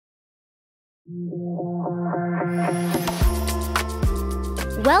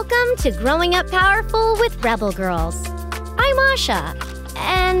Welcome to Growing Up Powerful with Rebel Girls. I'm Asha,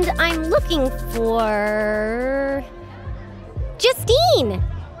 and I'm looking for... Justine!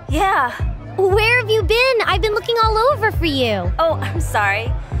 Yeah. Where have you been? I've been looking all over for you. Oh, I'm sorry.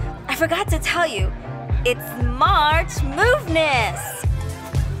 I forgot to tell you. It's March Moveness!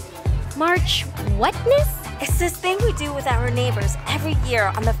 March whatness? It's this thing we do with our neighbors every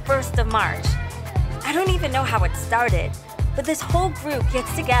year on the 1st of March. I don't even know how it started, but this whole group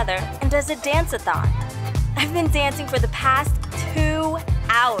gets together and does a dance-a-thon. I've been dancing for the past 2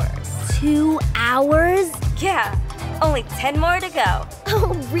 hours. 2 hours? Yeah, only 10 more to go.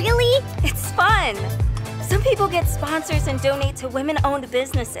 Oh, really? It's fun. Some people get sponsors and donate to women-owned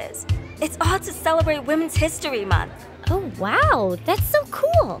businesses. It's all to celebrate Women's History Month. Oh, wow, that's so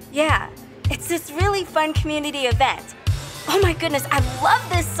cool. Yeah, it's this really fun community event. Oh my goodness, I love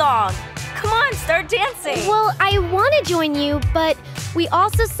this song. Come on, start dancing. Well, I want to join you, but we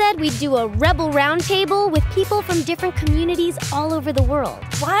also said we'd do a Rebel Roundtable with people from different communities all over the world.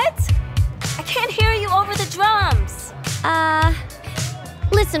 What? I can't hear you over the drums.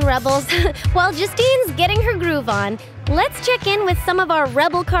 Listen, Rebels, while Justine's getting her groove on, let's check in with some of our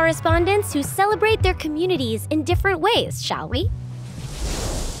Rebel correspondents who celebrate their communities in different ways, shall we?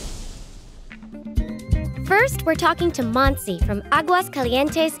 First, we're talking to Monsi from Aguas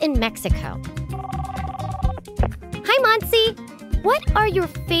Calientes in Mexico. Hi, Monsi. What are your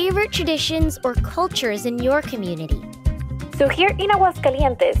favorite traditions or cultures in your community? So here in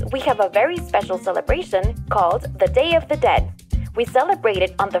Aguascalientes, we have a very special celebration called the Day of the Dead. We celebrate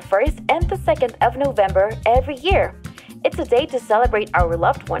it on the 1st and the 2nd of November every year. It's a day to celebrate our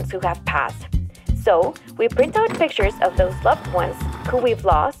loved ones who have passed. So we print out pictures of those loved ones who we've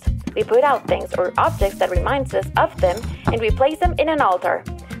lost. We put out things or objects that reminds us of them, and we place them in an altar,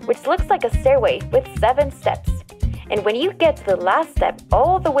 which looks like a stairway with 7 steps. And when you get to the last step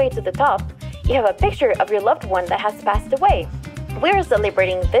all the way to the top, you have a picture of your loved one that has passed away. We're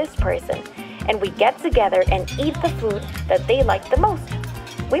celebrating this person, and we get together and eat the food that they like the most.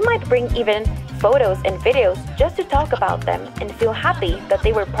 We might bring even photos and videos just to talk about them and feel happy that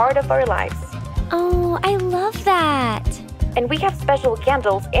they were part of our lives. Oh, I love that. And we have special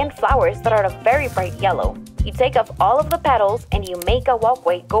candles and flowers that are a very bright yellow. You take off all of the petals and you make a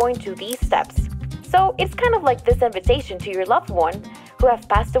walkway going to these steps. So it's kind of like this invitation to your loved one who have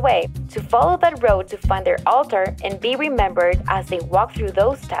passed away to follow that road to find their altar and be remembered as they walk through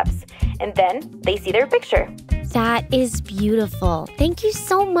those steps. And then they see their picture. That is beautiful. Thank you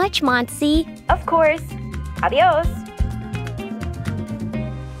so much, Monsi. Of course. Adios.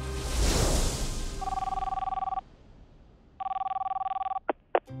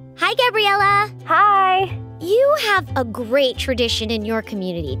 Hi, Gabriella. Hi. You have a great tradition in your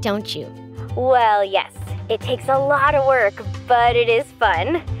community, don't you? Well, yes. It takes a lot of work, but it is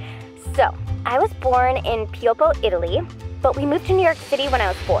fun. So, I was born in Piopo, Italy, but we moved to New York City when I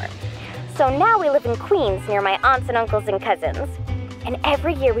was 4. So now we live in Queens near my aunts and uncles and cousins. And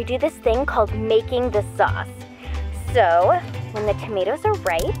every year we do this thing called making the sauce. So, when the tomatoes are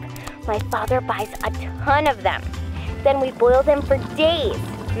ripe, my father buys a ton of them. Then we boil them for days,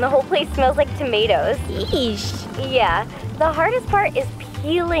 and the whole place smells like tomatoes. Yeesh. Yeah, the hardest part is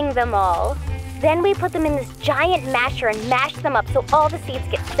peeling them all. Then we put them in this giant masher and mash them up so all the seeds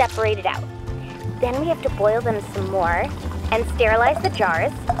get separated out. Then we have to boil them some more and sterilize the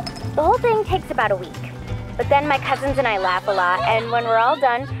jars. The whole thing takes about a week. But then my cousins and I laugh a lot, and when we're all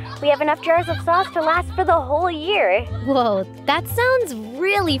done, we have enough jars of sauce to last for the whole year. Whoa, that sounds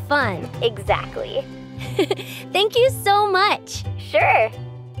really fun. Exactly. Thank you so much. Sure.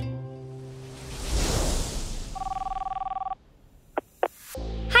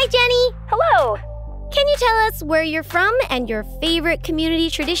 Hi, Jenny. Hello. Can you tell us where you're from and your favorite community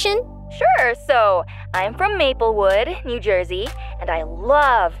tradition? Sure. So, I'm from Maplewood, New Jersey, and I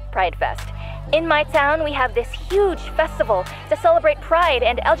love Pride Fest. In my town, we have this huge festival to celebrate Pride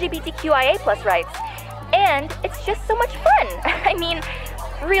and LGBTQIA+ rights. And it's just so much fun. I mean,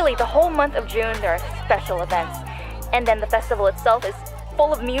 really, the whole month of June, there are special events. And then the festival itself is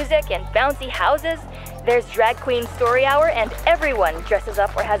full of music and bouncy houses. There's drag queen story hour, and everyone dresses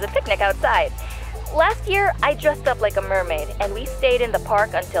up or has a picnic outside. Last year, I dressed up like a mermaid, and we stayed in the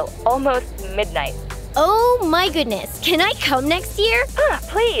park until almost midnight. Oh my goodness, can I come next year?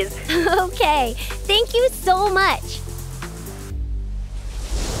 Please. Okay, thank you so much.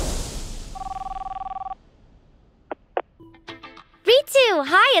 Ritu,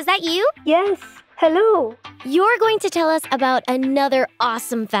 hi, is that you? Yes, hello. You're going to tell us about another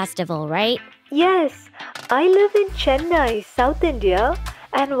awesome festival, right? Yes, I live in Chennai, South India,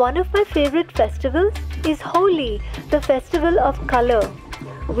 And one of my favorite festivals is Holi, the festival of color.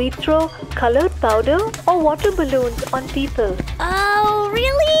 We throw colored powder or water balloons on people. Oh,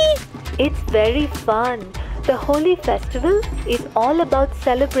 really? It's very fun. The Holi festival is all about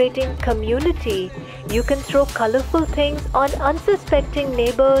celebrating community. You can throw colorful things on unsuspecting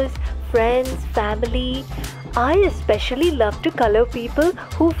neighbors, friends, family. I especially love to color people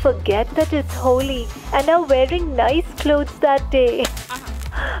who forget that it's Holi and are wearing nice clothes that day.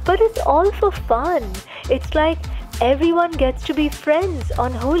 But it's all for fun. It's like everyone gets to be friends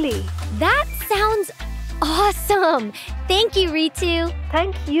on Holi. That sounds awesome! Thank you, Ritu.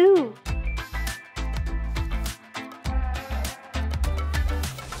 Thank you.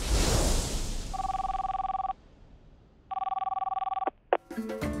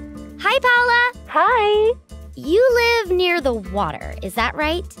 Hi, Paula. Hi. You live near the water, is that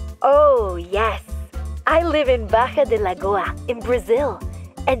right? Oh, yes. I live in Barra de Lagoa in Brazil.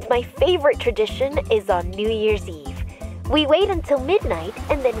 And my favorite tradition is on New Year's Eve. We wait until midnight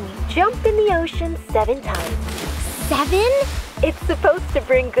and then we jump in the ocean 7 times. 7? It's supposed to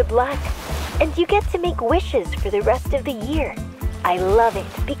bring good luck. And you get to make wishes for the rest of the year. I love it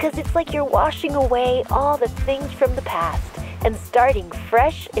because it's like you're washing away all the things from the past and starting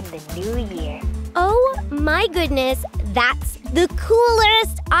fresh in the new year. Oh my goodness, that's the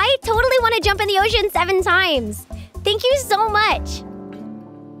coolest! I totally want to jump in the ocean 7 times. Thank you so much.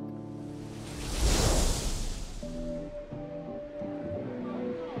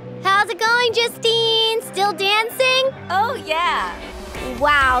 How's it going, Jestine? Still dancing? Oh, yeah.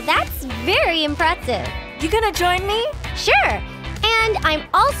 Wow, that's very impressive. You gonna join me? Sure. And I'm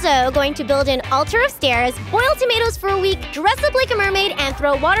also going to build an altar of stairs, boil tomatoes for a week, dress up like a mermaid, and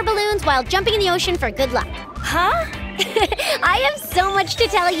throw water balloons while jumping in the ocean for good luck. Huh? I have so much to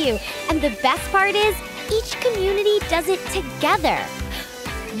tell you. And the best part is, each community does it together.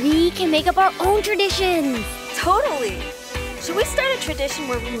 We can make up our own traditions. Totally. Should we start a tradition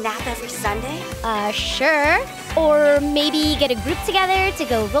where we nap every Sunday? Sure. Or maybe get a group together to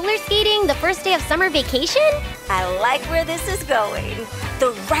go roller skating the first day of summer vacation? I like where this is going.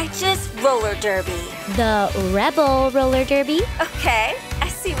 The righteous roller derby. The rebel roller derby? Okay, I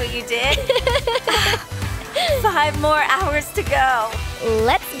see what you did. 5 more hours to go.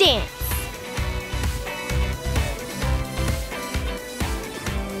 Let's dance.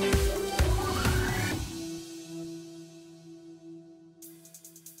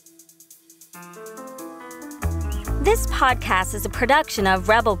 This podcast is a production of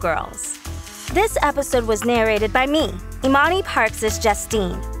Rebel Girls. This episode was narrated by me, Imani Parks as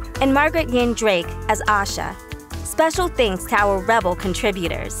Jestine, and Margaret Ying Drake as Asha. Special thanks to our Rebel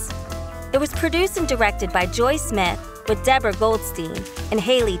contributors. It was produced and directed by Joy Smith with Deborah Goldstein and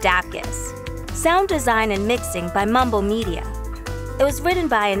Haley Dapkus. Sound design and mixing by Mumble Media. It was written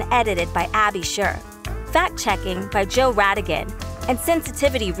by and edited by Abby Sher. Fact-checking by Joe Rhatigan and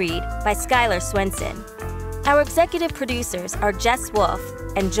sensitivity read by Schuyler Swenson. Our executive producers are Jess Wolfe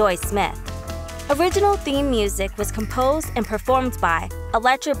and Joy Smith. Original theme music was composed and performed by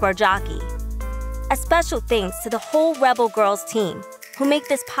Elettra Bargiacchi. A special thanks to the whole Rebel Girls team who make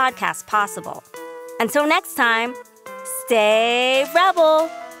this podcast possible. Until next time, stay Rebel!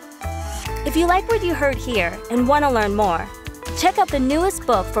 If you like what you heard here and want to learn more, check out the newest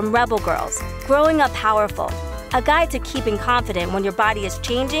book from Rebel Girls, Growing Up Powerful, a guide to keeping confident when your body is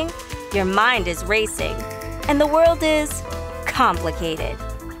changing, your mind is racing, and the world is complicated.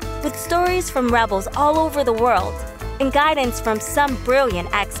 With stories from rebels all over the world and guidance from some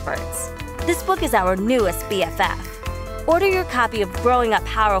brilliant experts. This book is our newest BFF. Order your copy of Growing Up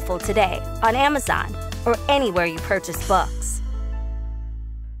Powerful today on Amazon or anywhere you purchase books.